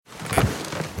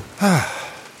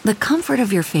The comfort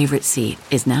of your favorite seat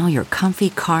is now your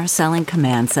comfy car selling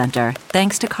command center,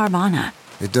 thanks to Carvana.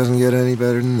 It doesn't get any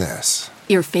better than this.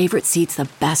 Your favorite seat's the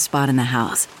best spot in the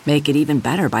house. Make it even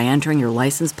better by entering your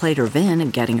license plate or VIN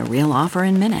and getting a real offer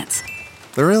in minutes.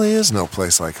 There really is no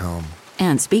place like home.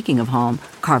 And speaking of home,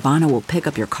 Carvana will pick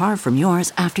up your car from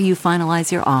yours after you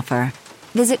finalize your offer.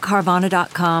 Visit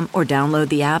Carvana.com or download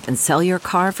the app and sell your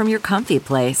car from your comfy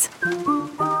place.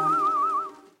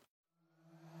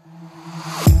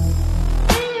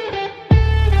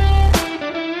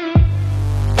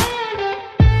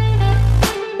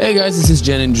 Hey guys, this is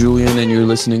Jen and Julian, and you're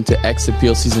listening to X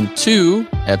Appeal Season 2,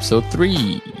 Episode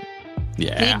 3.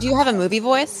 Yeah. Do you have a movie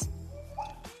voice?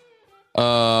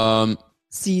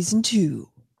 Season 2.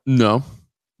 No,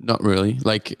 not really.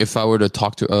 Like, if I were to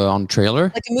talk to on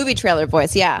trailer? Like a movie trailer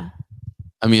voice, yeah.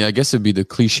 I mean, I guess it'd be the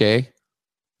cliche.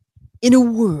 In a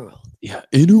world. Yeah,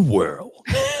 in a world.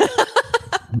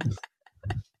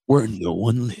 where no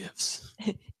one lives.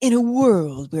 In a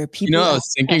world where people... I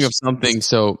was thinking of something,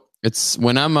 so... It's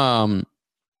when I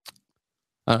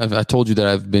told you that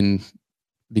I've been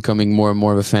becoming more and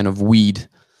more of a fan of weed,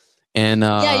 and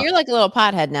yeah, you're like a little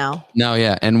pothead now. Now,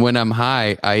 yeah, and when I'm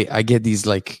high, I get these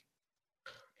like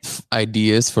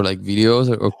ideas for like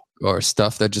videos or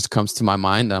stuff that just comes to my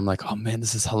mind. And I'm like, oh man,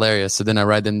 this is hilarious. So then I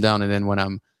write them down, and then when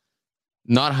I'm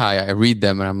not high, I read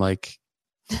them, and I'm like,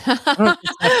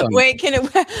 wait, can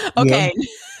it? Okay,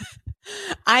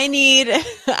 yeah. I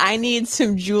need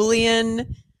some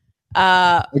Julian. Weed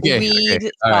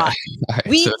thoughts. All right.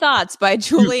 Weed thoughts by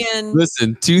Julian.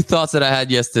 Listen, 2 thoughts that I had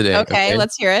yesterday. Okay,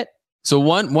 let's hear it. So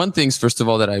one thing, first of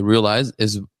all, that I realized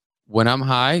is when I'm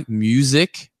high,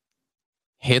 music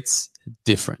hits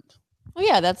different. Oh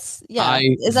yeah, is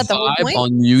that the whole point?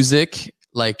 On music,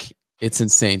 like it's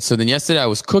insane. So then yesterday I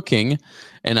was cooking,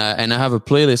 and I have a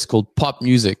playlist called Pop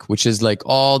Music, which is like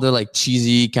all the like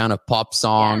cheesy kind of pop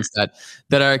songs that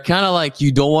are kind of like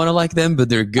you don't want to like them, but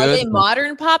they're good. Are they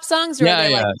modern pop songs, or are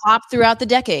they like pop throughout the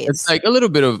decades? It's like a little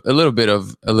bit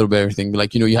of everything.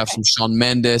 Like, you have some Shawn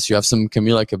Mendes, you have some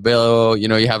Camila Cabello,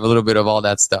 you have a little bit of all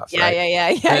that stuff. Yeah, right? yeah.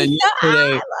 And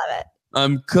I love it.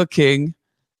 I'm cooking,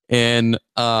 and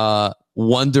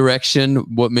One Direction,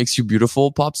 "What Makes You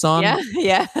Beautiful" pop song.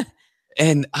 Yeah.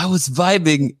 And I was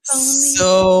vibing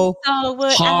so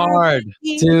hard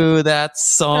to that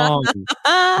song.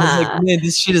 I was like, man,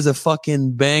 this shit is a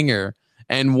fucking banger.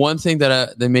 And one thing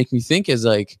that they make me think is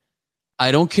like,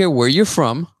 I don't care where you're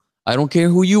from. I don't care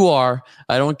who you are.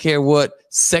 I don't care what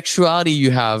sexuality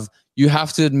you have. You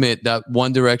have to admit that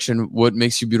One Direction, "What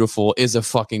Makes You Beautiful" is a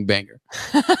fucking banger.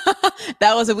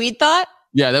 That was a weed thought?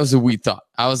 Yeah, that was a weed thought.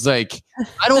 I was like,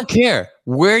 I don't care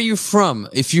where you're from.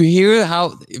 If you hear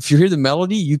the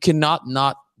melody, you cannot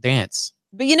not dance.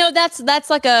 But that's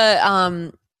like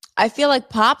a I feel like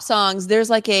pop songs, there's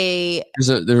like the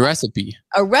recipe.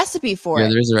 A recipe for it.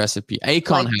 Yeah, there's a recipe.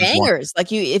 Akon like has bangers. one.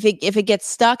 Like if it gets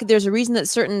stuck, there's a reason that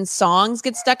certain songs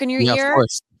get stuck in your ear. Of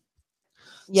course.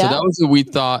 Yeah. So that was a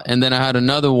weed thought, and then I had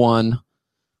another one,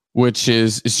 which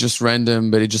is just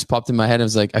random, but it just popped in my head. I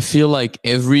was like, I feel like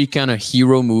every kind of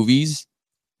hero movies,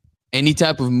 any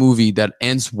type of movie that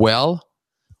ends well,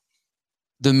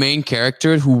 the main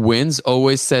character who wins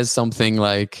always says something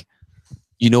like,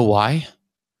 you know why?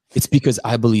 It's because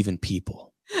I believe in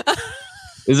people.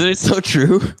 Isn't it so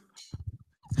true?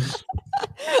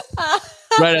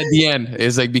 Right at the end,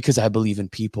 it's like, because I believe in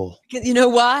people. You know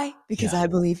why? Because I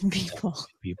believe in people.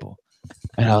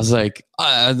 And I was like,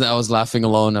 I was laughing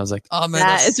alone. I was like, oh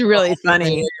man, it's really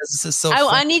funny. This is so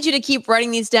I need you to keep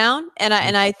writing these down. And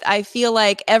I feel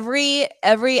like every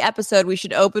episode we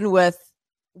should open with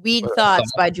Weed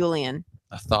Thoughts by Julian.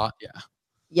 A thought, yeah.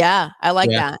 Yeah, I like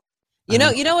that. You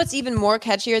know what's even more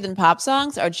catchier than pop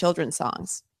songs are children's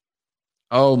songs.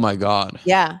 Oh my God.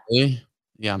 Yeah. Really?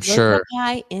 Yeah, I'm sure. Look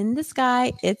high in the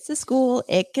sky, it's a school,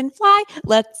 it can fly.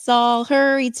 Let's all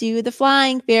hurry to the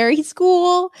flying fairy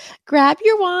school. Grab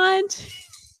your wand,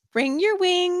 bring your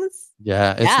wings.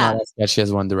 Yeah, it's not as catchy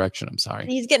as One Direction. I'm sorry.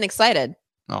 He's getting excited.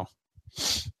 Oh.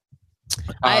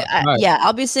 Yeah,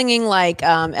 I'll be singing like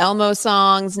Elmo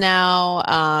songs now,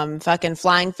 fucking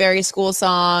Flying Fairy School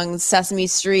songs, Sesame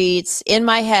Streets in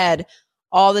my head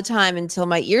all the time until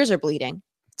my ears are bleeding.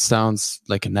 Sounds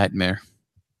like a nightmare.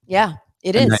 Yeah.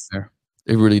 It is. Nightmare.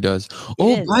 It really does.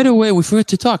 By the way, we forgot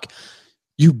to talk.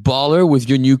 You baller with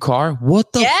your new car.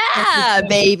 What the? Yeah,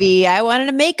 baby. I wanted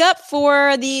to make up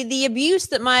for the abuse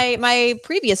that my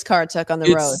previous car took on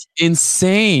the road.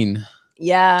 Insane.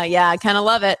 Yeah. I kind of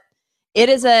love it. It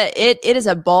is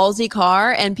a ballsy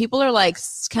car, and people are like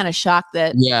kind of shocked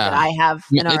that I have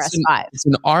an RS5. It's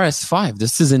an RS5.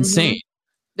 This is insane.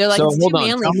 They're like, So it's too hold on,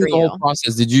 manly tell me for the you. whole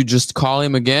process. Did you just call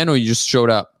him again, or you just showed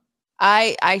up?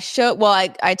 I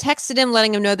texted him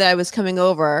letting him know that I was coming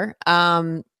over.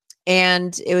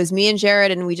 And it was me and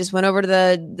Jared, and we just went over to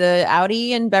the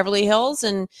Audi in Beverly Hills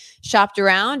and shopped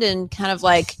around and kind of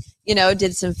like,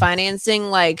 did some financing,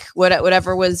 like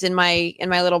whatever was in my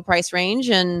little price range.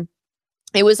 And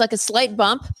it was like a slight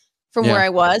bump from where I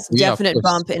was, definite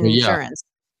bump in insurance.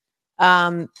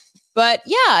 But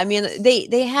yeah, I mean,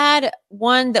 they had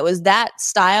one that was that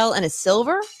style and a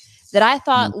silver that I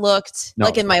thought looked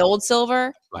like in my old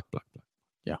silver. Black.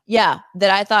 Yeah, that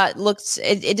I thought looked,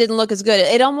 it didn't look as good.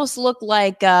 It almost looked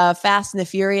like Fast and the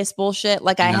Furious bullshit.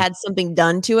 Like I had something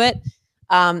done to it.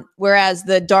 Whereas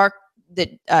the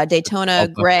Daytona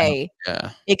gray,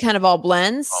 it kind of all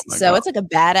blends. So it's like a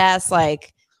badass, I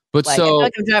feel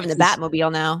like I'm driving the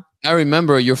Batmobile now. I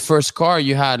remember your first car,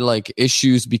 you had like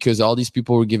issues because all these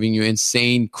people were giving you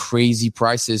insane, crazy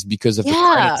prices because of the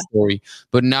credit story.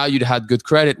 But now you'd had good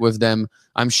credit with them.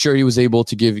 I'm sure he was able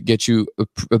to get you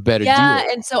a better deal.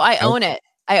 Yeah, and so I own it.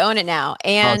 I own it now.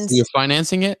 And so you're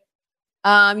financing it?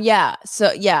 Yeah.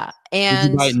 So yeah.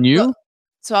 And did you buy it new?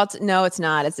 No, it's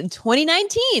not. It's in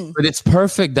 2019. But it's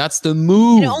perfect. That's the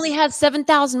move. And it only has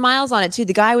 7,000 miles on it too.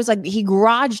 The guy was like, he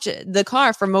garaged the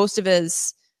car for most of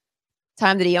his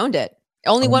time that he owned it.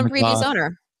 Only one previous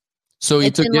owner. So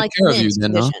he took good care of you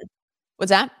then, huh? What's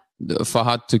that?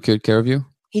 Fahad took good care of you?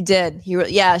 He did.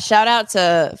 Shout out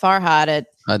to Farhad at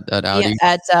Audi.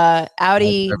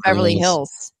 Audi Beverly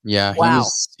Hills. Yeah. Wow.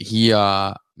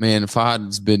 Man,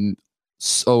 Fahad's been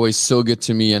always so good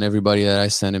to me and everybody that I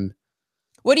sent him.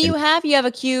 What do you have? You have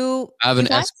a Q? I have an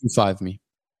SQ5 me.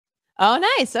 Oh,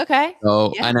 nice. Okay.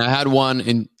 So, and I had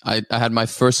one I had my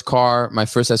first car, my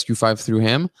first SQ5 through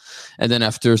him. And then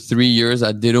after 3 years,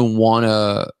 I didn't want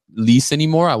to lease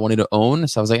anymore. I wanted to own.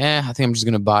 So I was like, I think I'm just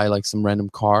going to buy like some random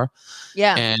car.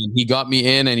 Yeah. And he got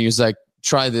me in and he was like,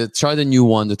 try the new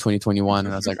one, the 2021.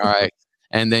 And I was like, all right.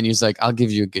 And then he was like, I'll give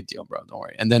you a good deal, bro. Don't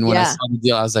worry. And then when I saw the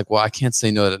deal, I was like, well, I can't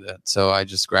say no to that. So I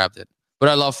just grabbed it. But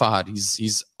I love Fahad.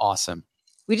 He's awesome.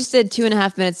 We just did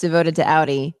 2.5 minutes devoted to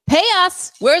Audi. Pay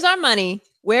us. Where's our money?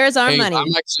 Where's our money?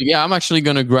 I'm actually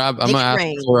going to grab, I'm going to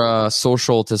ask for a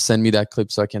social to send me that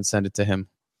clip so I can send it to him.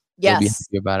 Yes. He'll be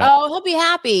happy about it. Oh, he'll be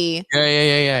happy.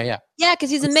 Yeah. Yeah, because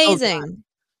he's amazing.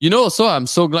 So I'm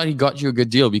so glad he got you a good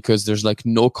deal because there's like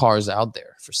no cars out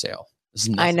there for sale.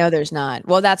 I know there's not.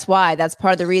 Well, that's why. That's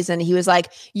part of the reason. He was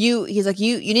like, you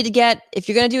need to get, if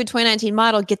you're going to do a 2019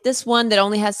 model, get this one that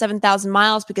only has 7,000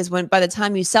 miles because by the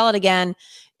time you sell it again,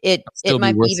 it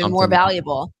might be even more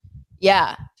valuable.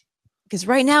 Yeah. Because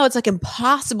right now it's like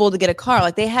impossible to get a car.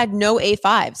 Like they had no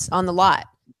A5s on the lot.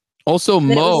 Also,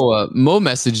 Mo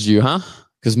messaged you, huh?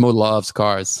 Because Mo loves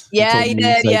cars. Yeah, he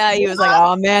did. He was like,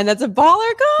 oh man, that's a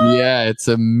baller car. Yeah, it's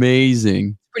amazing.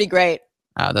 It's pretty great.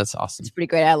 That's awesome. It's pretty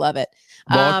great. I love it.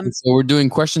 So we're doing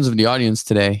questions of the audience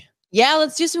today. Yeah,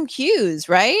 let's do some cues,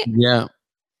 right? Yeah.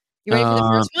 You ready for the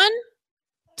first one?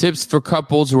 Tips for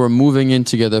couples who are moving in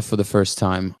together for the first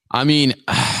time. I mean,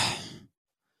 I'm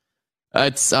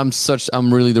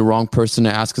really the wrong person to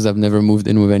ask because I've never moved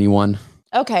in with anyone.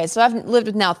 Okay, so I've lived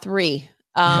with now 3.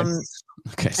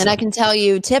 Okay, and I can tell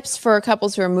you tips for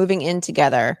couples who are moving in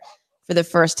together for the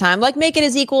first time. Like make it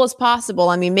as equal as possible.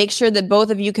 I mean, make sure that both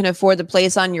of you can afford the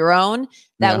place on your own.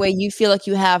 That way you feel like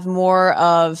you have more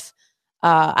of,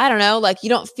 I don't know, like you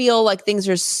don't feel like things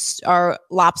are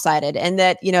lopsided and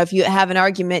that, if you have an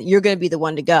argument, you're going to be the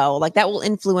one to go. Like that will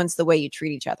influence the way you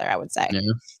treat each other, I would say.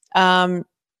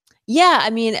 I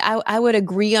mean, I would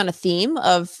agree on a theme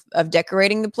of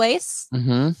decorating the place.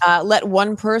 Mm-hmm. Let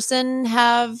one person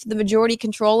have the majority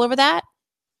control over that.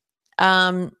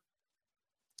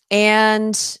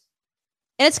 And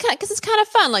it's kind of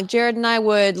fun. Like Jared and I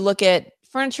would look at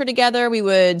furniture together. We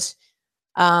would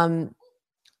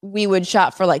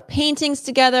shop for like paintings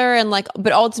together and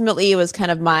but ultimately it was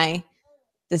kind of my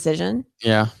decision.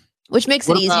 Yeah. Which makes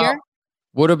it easier.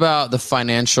 What about the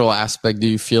financial aspect? Do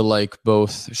you feel like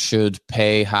both should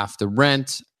pay half the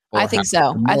rent? I think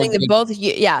so. I think that both,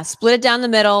 split it down the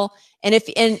middle.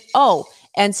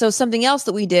 And so something else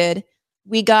that we did,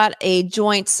 we got a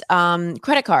joint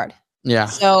credit card. Yeah.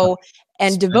 So,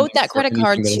 and devote that credit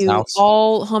card to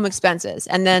all home expenses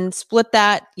and then split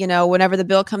that, whenever the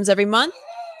bill comes every month,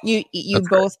 you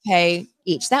both pay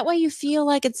each. That way you feel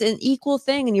like it's an equal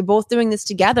thing and you're both doing this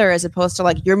together as opposed to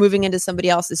like you're moving into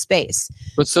somebody else's space.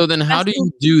 But so then how do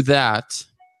you do that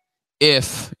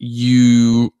if,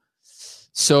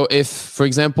 for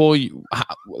example,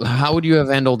 how would you have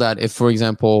handled that if, for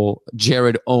example,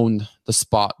 Jared owned the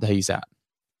spot that he's at?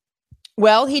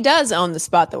 Well, he does own the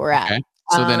spot that we're at. Okay.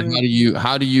 So then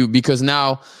how do you, because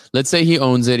now let's say he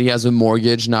owns it, he has a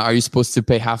mortgage. Now, are you supposed to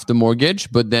pay half the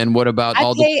mortgage? But then what about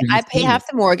I pay half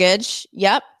the mortgage.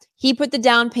 Yep. He put the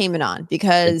down payment on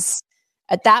because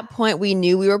at that point we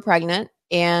knew we were pregnant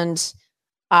and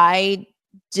I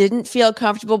didn't feel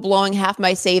comfortable blowing half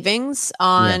my savings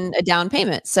on a down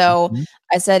payment. So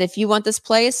I said, if you want this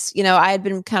place, I had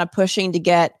been kind of pushing to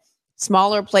get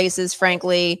smaller places,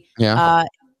 frankly,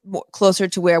 closer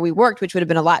to where we worked, which would have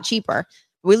been a lot cheaper.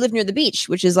 We live near the beach,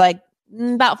 which is like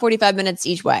about 45 minutes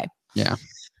each way. Yeah.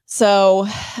 So,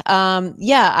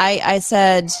 I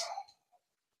said,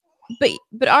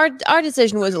 but our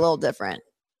decision was a little different.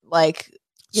 Like,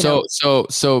 so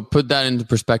put that into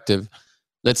perspective.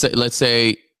 Let's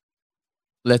say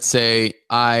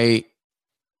I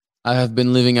have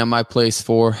been living at my place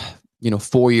for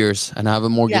 4 years and I have a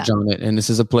mortgage on it, and this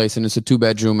is a place and it's a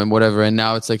 2-bedroom and whatever, and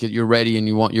now it's like you're ready and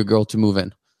you want your girl to move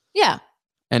in. Yeah.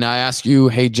 And I ask you,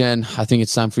 hey Jen, I think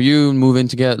it's time for you, move in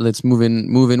together. Let's move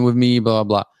in with me, blah,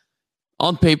 blah, blah.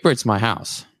 On paper, it's my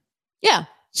house. Yeah.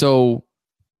 So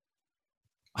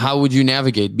how would you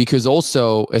navigate? Because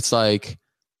also it's like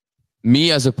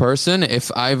me as a person,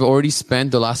 if I've already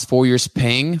spent the last 4 years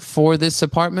paying for this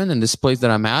apartment and this place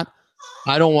that I'm at,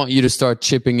 I don't want you to start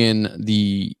chipping in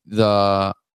the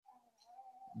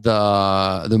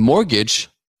mortgage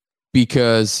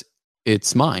because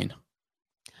it's mine.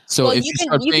 So if you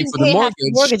start paying for the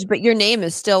mortgage, but your name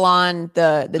is still on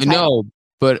the title. No,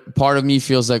 but part of me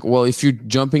feels like, well, if you're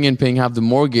jumping in paying half the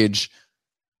mortgage,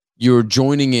 you're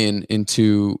joining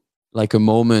into like a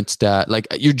moment that, like,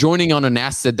 you're joining on an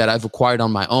asset that I've acquired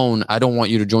on my own. I don't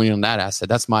want you to join in on that asset.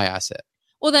 That's my asset.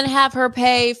 Well, then have her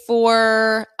pay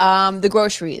for the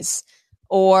groceries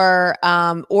or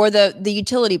the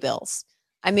utility bills.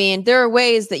 I mean, there are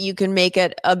ways that you can make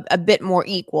it a bit more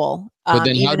equal. But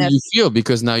then how do you feel?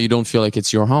 Because now you don't feel like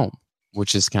it's your home,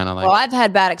 which is kind of like... Well, I've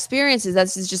had bad experiences.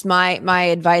 That's just my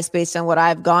advice based on what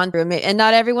I've gone through. And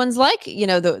not everyone's like,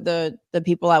 the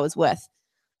people I was with.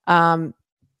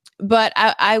 But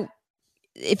I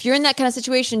if you're in that kind of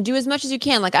situation, do as much as you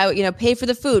can. Like pay for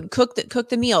the food, cook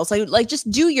the meals, like just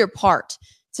do your part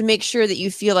to make sure that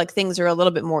you feel like things are a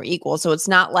little bit more equal. So it's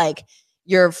not like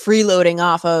you're freeloading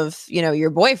off of, your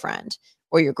boyfriend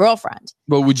or your girlfriend.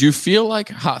 But would you feel like,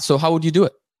 how would you do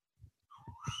it?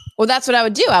 Well, that's what I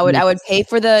would do. I would pay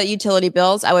for the utility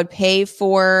bills. I would pay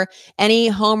for any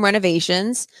home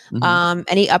renovations,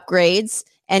 any upgrades,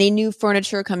 any new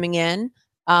furniture coming in.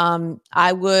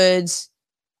 I would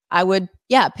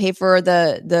pay for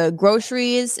the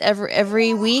groceries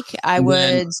every week.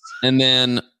 And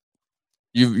then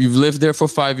you've lived there for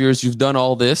 5 years. You've done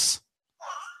all this.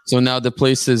 So now the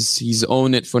place he's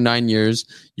owned it for 9 years.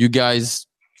 You guys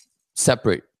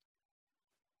separate.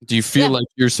 Do you feel like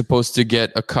you're supposed to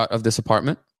get a cut of this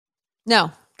apartment?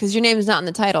 No, because your name is not in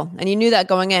the title, and you knew that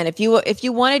going in. If you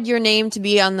wanted your name to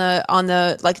be on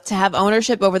the like to have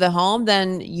ownership over the home,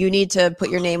 then you need to put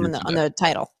your name on the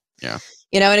title. Yeah.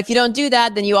 And if you don't do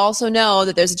that, then you also know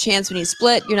that there's a chance when you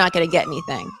split, you're not going to get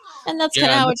anything. And that's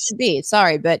kind of how it should be.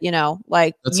 Sorry, but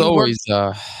that's always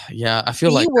I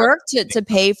feel like you work to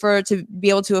pay to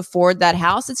be able to afford that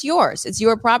house. It's yours. It's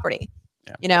your property.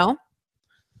 Yeah.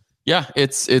 Yeah,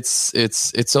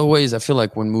 it's always, I feel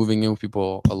like when moving in with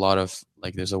people, a lot of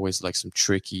like there's always like some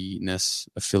trickiness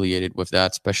affiliated with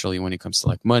that, especially when it comes to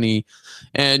like money.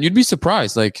 And you'd be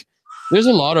surprised, like there's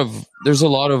a lot of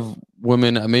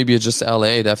women, maybe it's just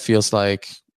LA, that feels like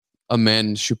a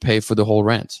man should pay for the whole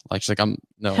rent. Like she's like,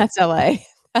 That's LA.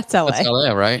 That's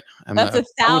LA, right?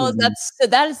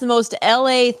 That is the most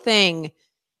LA thing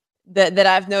that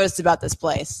I've noticed about this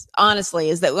place, honestly,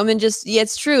 is that women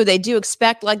it's true. They do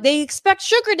expect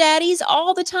sugar daddies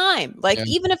all the time. Like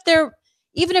even if they're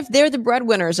the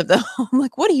breadwinners of the home,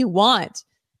 like, what do you want?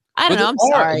 I don't know. I'm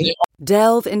sorry.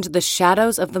 Delve into the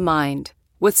shadows of the mind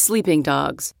with Sleeping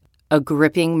Dogs, a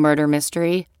gripping murder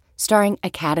mystery starring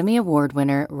Academy Award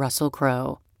winner Russell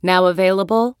Crowe. Now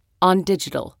available on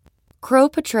digital. Crowe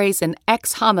portrays an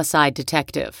ex-homicide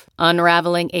detective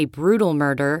unraveling a brutal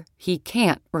murder he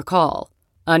can't recall.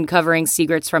 Uncovering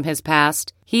secrets from his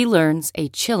past, he learns a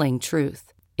chilling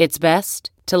truth. It's best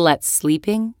to let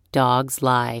sleeping dogs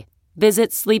lie.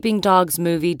 Visit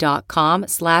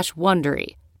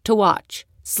sleepingdogsmovie.com/Wondery to watch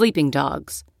Sleeping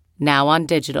Dogs, now on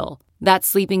digital.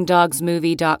 That's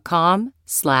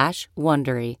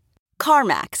sleepingdogsmovie.com/Wondery.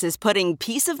 CarMax is putting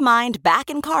peace of mind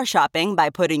back in car shopping by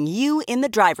putting you in the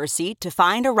driver's seat to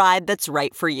find a ride that's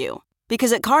right for you.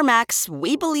 Because at CarMax,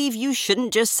 we believe you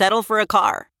shouldn't just settle for a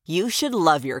car. You should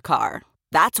love your car.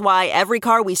 That's why every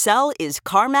car we sell is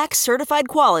CarMax certified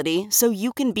quality, so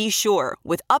you can be sure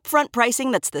with upfront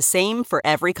pricing that's the same for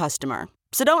every customer.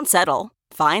 So don't settle.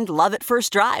 Find love at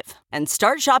first drive and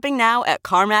start shopping now at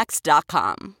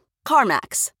CarMax.com.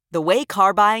 CarMax, the way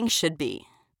car buying should be.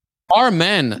 Are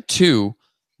men too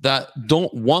that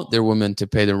don't want their women to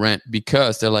pay the rent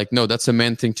because they're like, no, that's a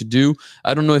man thing to do.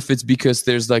 I don't know if it's because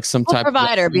there's like some type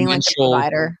provider of being like the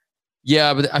provider.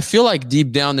 Yeah, but I feel like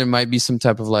deep down there might be some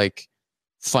type of like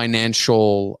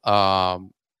financial.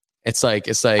 It's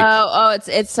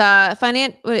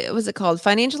financial. What was it called?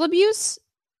 Financial abuse.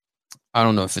 I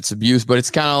don't know if it's abuse, but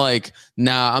it's kind of like,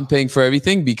 nah, I'm paying for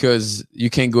everything because you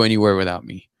can't go anywhere without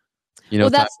me. You know,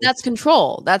 well, that's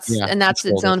control. That's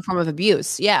its own form of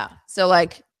abuse. Yeah. So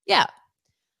like, yeah,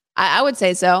 I would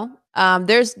say so.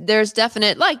 There's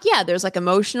definite there's like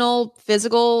emotional,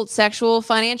 physical, sexual,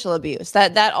 financial abuse.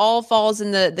 That all falls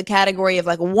in the category of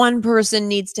like one person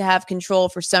needs to have control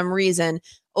for some reason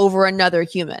over another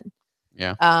human.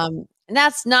 Yeah. And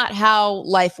that's not how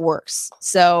life works.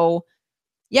 So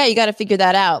yeah, you got to figure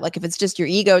that out. Like if it's just your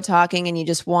ego talking and you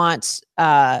just want,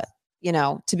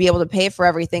 to be able to pay for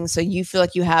everything. So you feel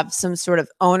like you have some sort of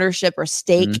ownership or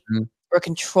stake or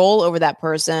control over that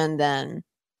person, then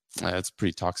that's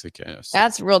pretty toxic. Yes.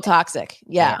 That's real toxic.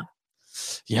 Yeah.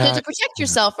 Yeah. To protect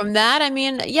yourself from that, I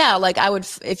mean, yeah, like I would,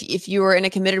 if you were in a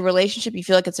committed relationship, you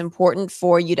feel like it's important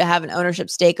for you to have an ownership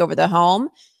stake over the home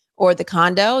or the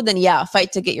condo, then yeah,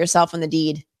 fight to get yourself on the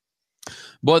deed.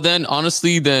 But then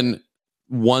honestly,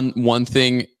 one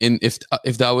thing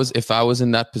if I was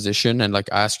in that position and like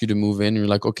I ask you to move in and you're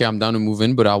like, okay, I'm down to move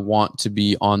in, but I want to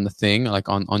be on the thing, like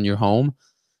on your home,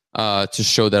 to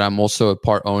show that I'm also a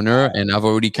part owner and I've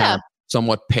already kind of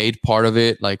somewhat paid part of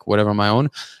it, like whatever my own,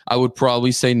 I would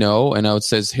probably say no. And I would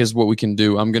say, here's what we can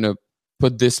do. I'm going to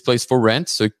put this place for rent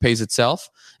so it pays itself.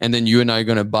 And then you and I are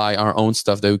going to buy our own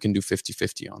stuff that we can do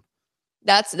 50-50 on.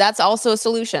 That's also a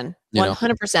solution.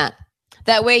 100%.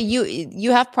 That way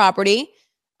you have property.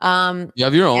 You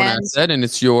have your own asset and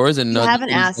it's yours, and you have an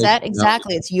asset.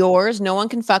 Exactly. It's yours. No one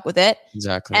can fuck with it.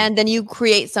 Exactly. And then you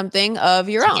create something of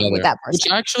your own with that person. Which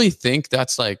I actually think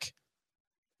that's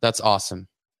awesome.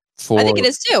 I think it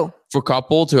is too. For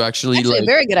couple to actually a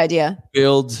very good idea.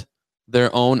 Build their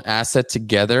own asset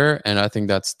together. And I think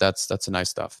that's a nice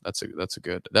stuff.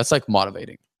 That's like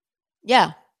motivating.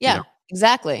 Yeah.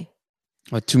 Exactly.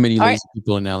 Like too many lazy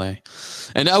people in LA.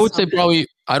 And I would say probably,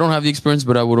 I don't have the experience,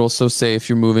 but I would also say if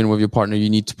you're moving with your partner, you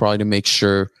need to probably to make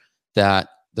sure that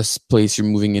this place you're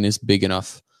moving in is big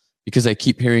enough. Because I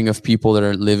keep hearing of people that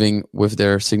are living with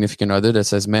their significant other that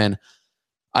says, man,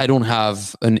 I don't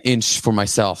have an inch for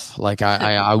myself. Like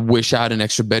I wish I had an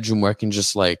extra bedroom where I can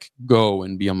just like go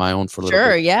and be on my own for a little bit.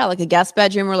 Sure, yeah. Like a guest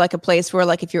bedroom or like a place where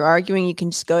like if you're arguing, you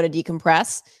can just go to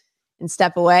decompress and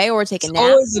step away or take a nap.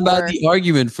 It's always about the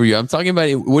argument for you. I'm talking about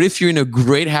it. What if you're in a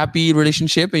great, happy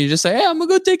relationship and you just say, hey, I'm going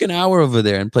to go take an hour over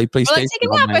there and play PlayStation. Well, take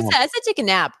a nap. I said take a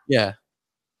nap. Yeah.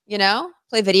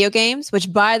 Play video games,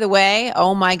 which by the way,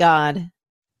 oh my God.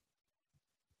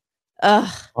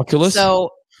 Oculus?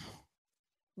 So,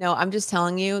 no, I'm just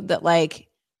telling you that like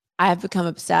I have become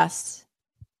obsessed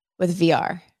with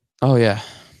VR. Oh, yeah.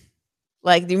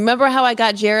 Like, do you remember how I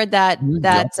got Jared that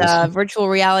virtual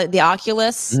reality, the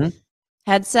Oculus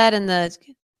headset, and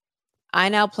I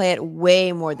now play it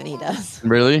way more than he does.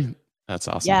 Really? That's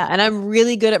awesome. Yeah, and I'm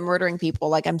really good at murdering people.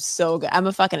 Like, I'm so good. I'm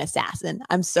a fucking assassin.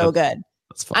 I'm so good.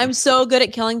 That's fun. I'm so good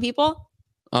at killing people.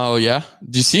 Oh yeah.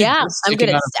 Do you see? Yeah, I'm good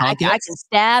at. I can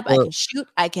stab. I can shoot.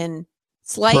 I can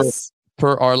slice.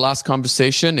 Per our last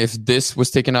conversation, if this was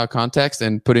taken out of context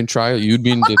and put in trial, you'd be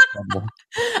in the trouble.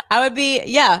 I would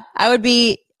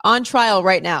be on trial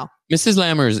right now. Mrs.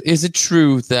 Lammers, is it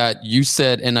true that you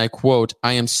said, and I quote,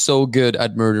 I am so good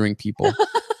at murdering people?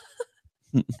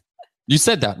 You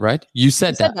said that, right? You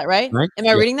said that, right? Am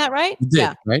I reading that right? You did,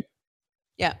 yeah. Right?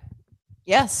 Yeah.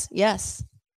 Yes,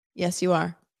 you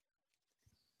are.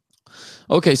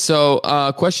 Okay, so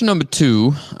question number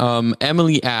 2.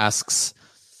 Emily asks,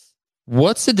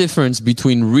 what's the difference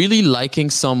between really liking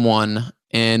someone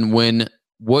and when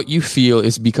what you feel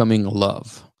is becoming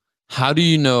love? How do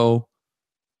you know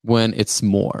when it's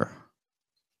more?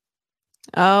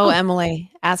 Oh, Emily,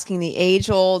 asking the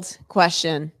age-old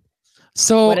question.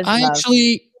 So I love?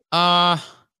 Actually,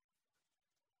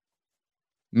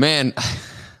 man, I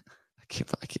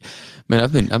can't,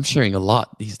 man, I'm sharing a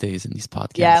lot these days in these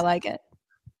podcasts. Yeah, I like it.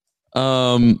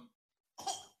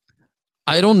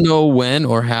 I don't know when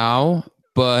or how,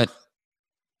 but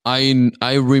I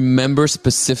remember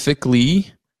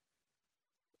specifically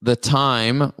the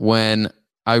time when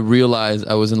I realized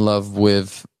I was in love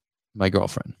with my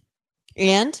girlfriend.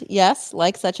 And yes,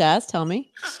 like such as, tell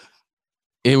me.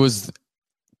 It was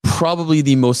probably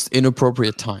the most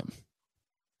inappropriate time.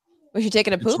 Was you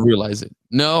taking a poop? To realize it.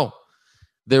 No,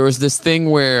 there was this thing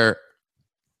where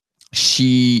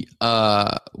she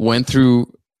went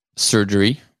through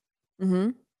surgery,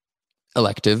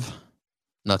 elective,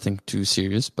 nothing too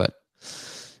serious,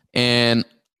 and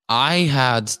I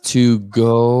had to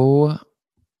go.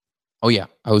 Oh yeah,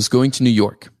 I was going to New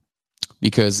York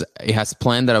because it has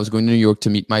planned that I was going to New York to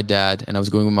meet my dad, and I was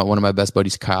going with one of my best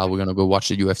buddies, Kyle. We're gonna go watch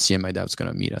the UFC, and my dad was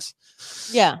gonna meet us.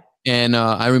 Yeah. And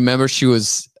I remember she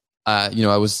was, I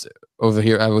was over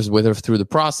here. I was with her through the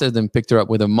process, then picked her up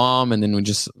with her mom, and then we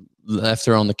just left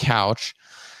her on the couch.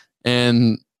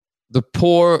 And the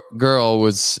poor girl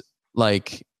was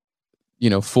like,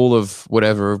 full of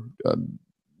whatever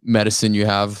medicine you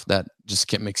have that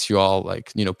just makes you all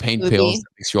like, pain Gloomy. pills that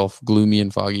makes you all gloomy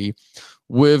and foggy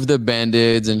with the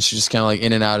band-aids, and she's just kind of like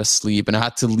in and out of sleep. And I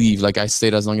had to leave. Like I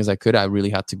stayed as long as I could. I really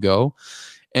had to go.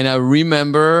 And I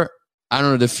remember, I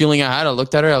don't know, the feeling I had. I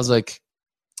looked at her. I was like,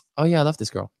 oh yeah, I love this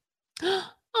girl.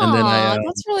 And then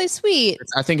that's really sweet.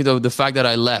 I think the fact that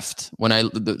I left,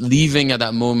 leaving at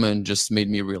that moment just made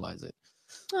me realize it.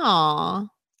 Aw.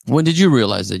 When did you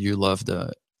realize that you loved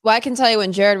Well, I can tell you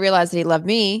when Jared realized that he loved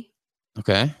me.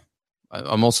 Okay.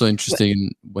 I'm also interested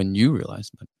in when you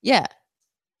realized. Yeah.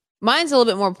 Mine's a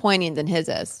little bit more poignant than his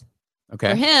is. Okay.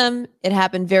 For him, it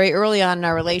happened very early on in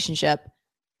our relationship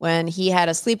when he had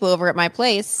a sleepover at my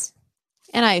place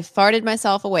and I farted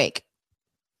myself awake.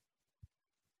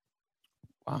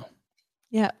 Wow.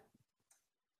 Yeah.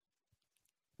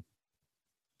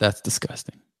 That's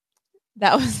disgusting.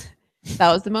 That was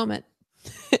the moment.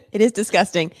 It is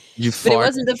disgusting. But it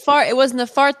wasn't the fart. It wasn't the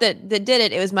fart that did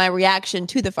it. It was my reaction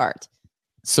to the fart.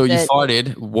 So you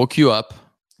farted, woke you up.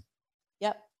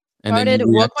 Yep. And farted,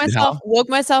 woke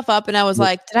myself up, and I was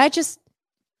like, did I just?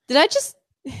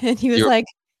 And he was like,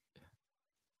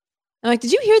 I'm like,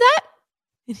 did you hear that?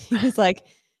 And he was like,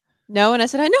 no. And I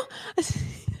said, I know. I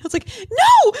was like,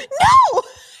 no.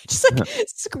 Just like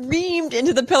screamed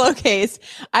into the pillowcase.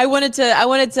 I wanted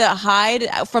to hide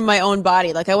from my own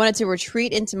body. Like I wanted to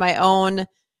retreat into my own,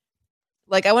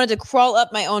 like I wanted to crawl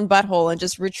up my own butthole and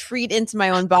just retreat into my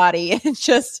own body and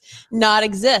just not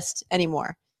exist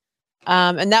anymore.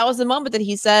 And that was the moment that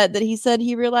he said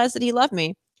he realized that he loved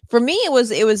me. For me, it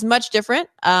was much different.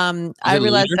 I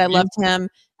realized that I loved him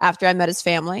after I met his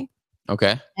family.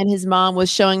 Okay. And his mom was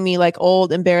showing me like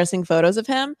old embarrassing photos of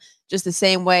him, just the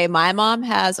same way my mom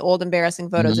has old embarrassing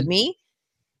photos of me.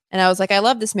 And I was like, I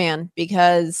love this man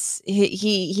because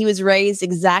he was raised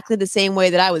exactly the same way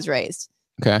that I was raised.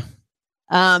 Okay.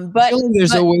 But I feel like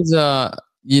there's always I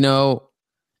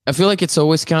feel like it's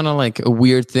always kind of like a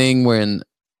weird thing when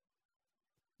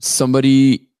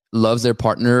somebody loves their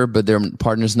partner, but their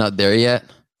partner's not there yet.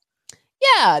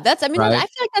 Yeah, right? I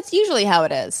feel like that's usually how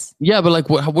it is. Yeah, but like,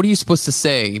 what are you supposed to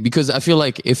say? Because I feel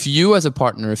like if you as a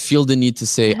partner feel the need to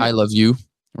say, I love you,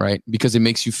 right? Because it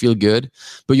makes you feel good,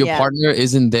 but your partner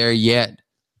isn't there yet.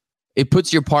 It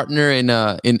puts your partner in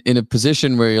a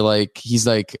position where you're like, he's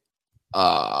like,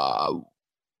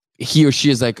 he or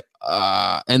she is like,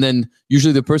 and then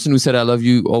usually the person who said, I love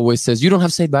you always says, you don't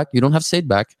have to say it back. You don't have to say it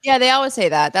back. Yeah, they always say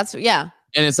that.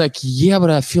 And it's like, yeah,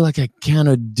 but I feel like I kind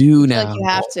of do now. Like you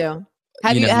have to.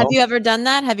 Have you ever done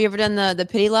that? Have you ever done the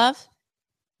pity love?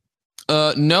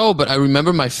 No, but I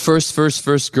remember my first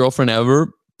girlfriend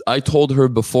ever. I told her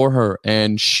before her,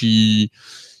 and she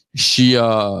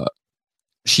didn't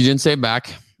say it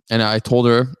back. And I told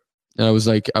her, and I was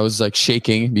like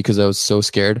shaking because I was so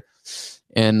scared.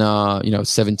 And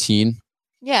 17.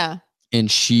 Yeah.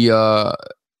 And we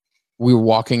were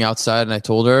walking outside, and I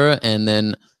told her, and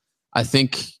then I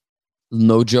think,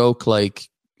 no joke, like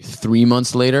 3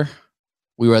 months later,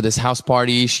 we were at this house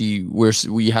party.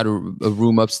 We had a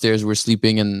room upstairs. We were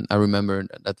sleeping, and I remember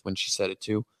that's when she said it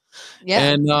too. Yeah,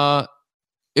 and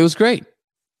it was great.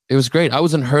 It was great. I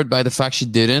wasn't hurt by the fact she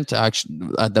didn't. Actually,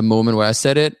 at the moment where I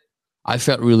said it, I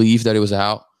felt relieved that it was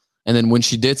out. And then when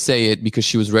she did say it, because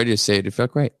she was ready to say it, it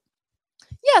felt great.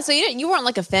 Yeah, so you weren't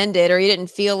like offended, or you didn't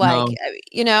feel like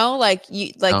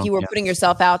you were putting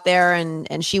yourself out there,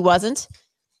 and she wasn't.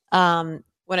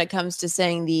 When it comes to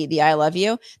saying the I love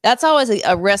you, that's always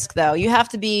a risk, though. You have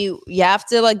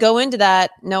to like go into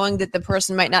that knowing that the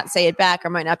person might not say it back or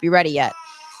might not be ready yet.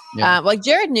 Yeah. Like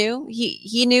Jared knew,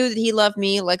 he knew that he loved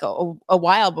me like a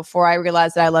while before I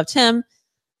realized that I loved him.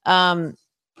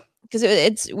 Because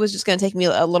it was just going to take me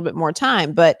a little bit more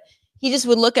time, but he just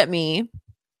would look at me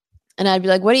and I'd be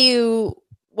like,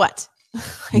 what?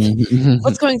 Like,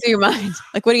 what's going through your mind?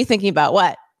 Like, what are you thinking about?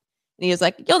 What? And he was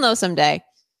like, you'll know someday.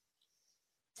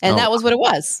 And that was what it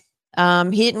was.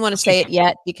 He didn't want to say it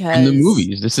yet because in the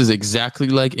movies, this is exactly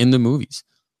like in the movies.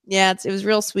 Yeah, it was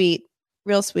real sweet,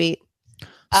 real sweet.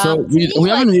 So we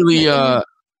haven't really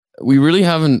we really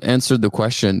haven't answered the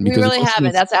question. We really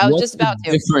haven't. That's I was just about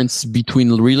to. Difference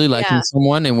between really liking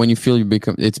someone and when you feel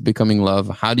it's becoming love.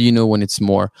 How do you know when it's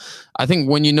more? I think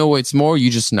when you know it's more, you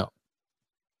just know.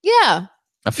 Yeah.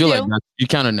 I feel like that, you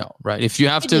kind of know, right? If you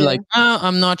have to like,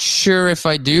 I'm not sure if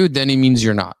I do, then it means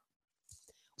you're not.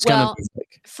 It's kind of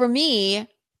like, for me,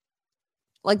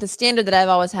 like the standard that I've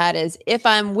always had is if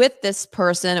I'm with this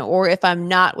person or if I'm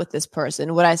not with this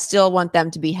person, would I still want them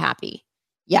to be happy?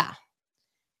 Yeah.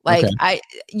 Like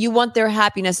you want their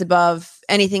happiness above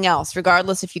anything else,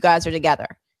 regardless if you guys are together,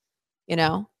 you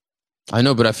know? I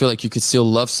know, but I feel like you could still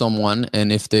love someone,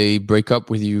 and if they break up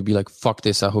with you, be like, "Fuck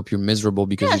this! I hope you're miserable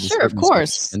because you sure, of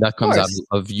course, and that comes out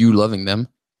of you loving them."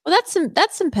 Well,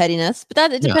 that's some pettiness,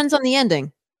 but it depends on the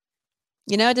ending.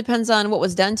 You know, it depends on what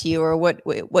was done to you or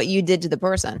what you did to the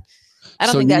person. I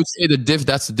don't think that's. So you would say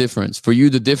that's the difference for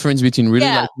you. The difference between really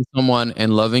liking someone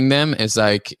and loving them is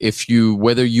like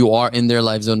whether you are in their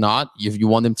lives or not, if you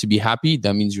want them to be happy,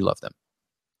 that means you love them.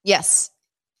 Yes,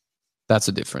 that's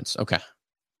a difference. Okay.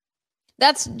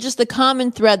 That's just the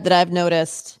common thread that I've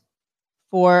noticed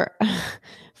for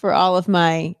all of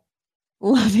my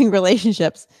loving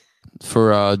relationships.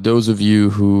 For those of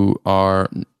you who are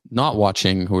not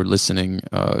watching, who are listening,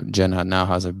 Jen now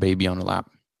has a baby on her lap.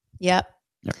 Yep.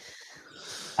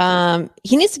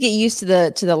 He needs to get used to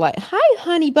the light. Hi,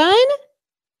 honey bun.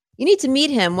 You need to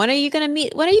meet him. When do you want to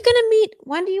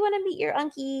meet your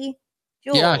unkie?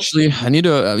 Jules? Yeah, actually, I need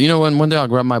to. One day I'll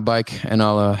grab my bike and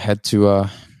I'll head to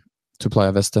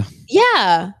Playa Vista.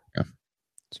 Yeah.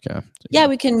 Yeah,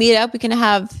 we can meet up. We can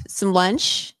have some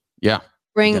lunch. Yeah.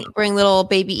 Bring little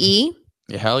baby E.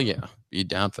 Yeah, hell yeah. Be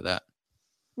down for that.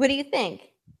 What do you think?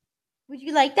 Would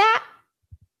you like that?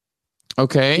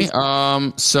 Okay.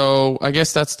 So I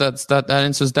guess that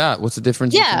answers that. What's the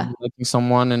difference between liking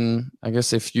someone and I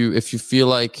guess if you feel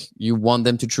like you want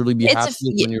them to truly be happy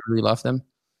when you really love them?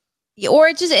 Or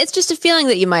it's just a feeling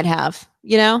that you might have,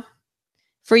 you know?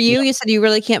 For you, you said you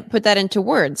really can't put that into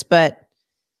words, but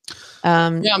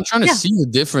I'm trying to see the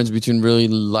difference between really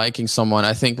liking someone.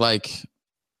 I think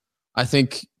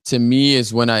to me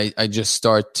is when I just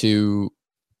start to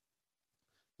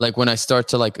like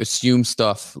assume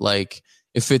stuff, like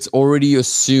if it's already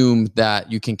assumed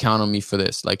that you can count on me for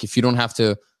this, like if you don't have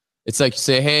to, it's like you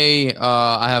say, hey,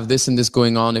 I have this and this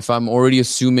going on. If I'm already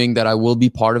assuming that I will be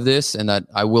part of this and that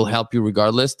I will help you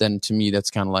regardless, then to me,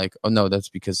 that's kind of like, oh no, that's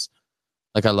because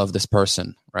like I love this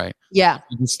person, right? Yeah.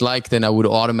 If it's like, then I would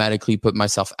automatically put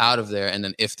myself out of there. And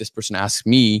then if this person asks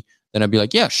me, then I'd be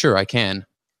like, yeah, sure, I can.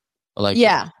 Like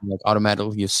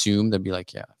automatically assume, they'd be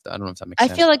like, yeah, I don't know if that makes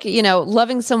sense. I feel like,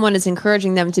 loving someone is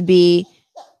encouraging them to be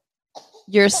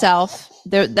themselves,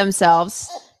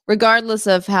 regardless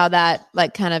of how that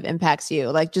like kind of impacts you.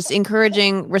 Like just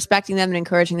respecting them and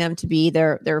encouraging them to be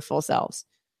their full selves.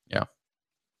 Yeah.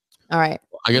 All right.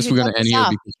 Well, I guess we're going to end here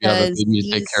because we have a baby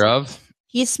to take care of.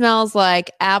 He smells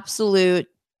like absolute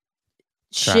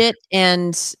shit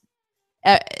and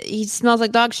he smells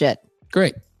like dog shit.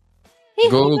 Great. Hey,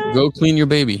 go clean your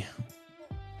baby.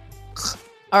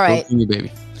 All right. Go clean your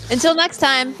baby. Until next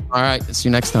time. All right. See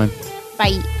you next time.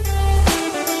 Bye.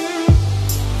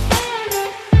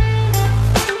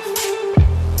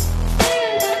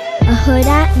 A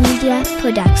Huda Media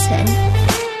Production.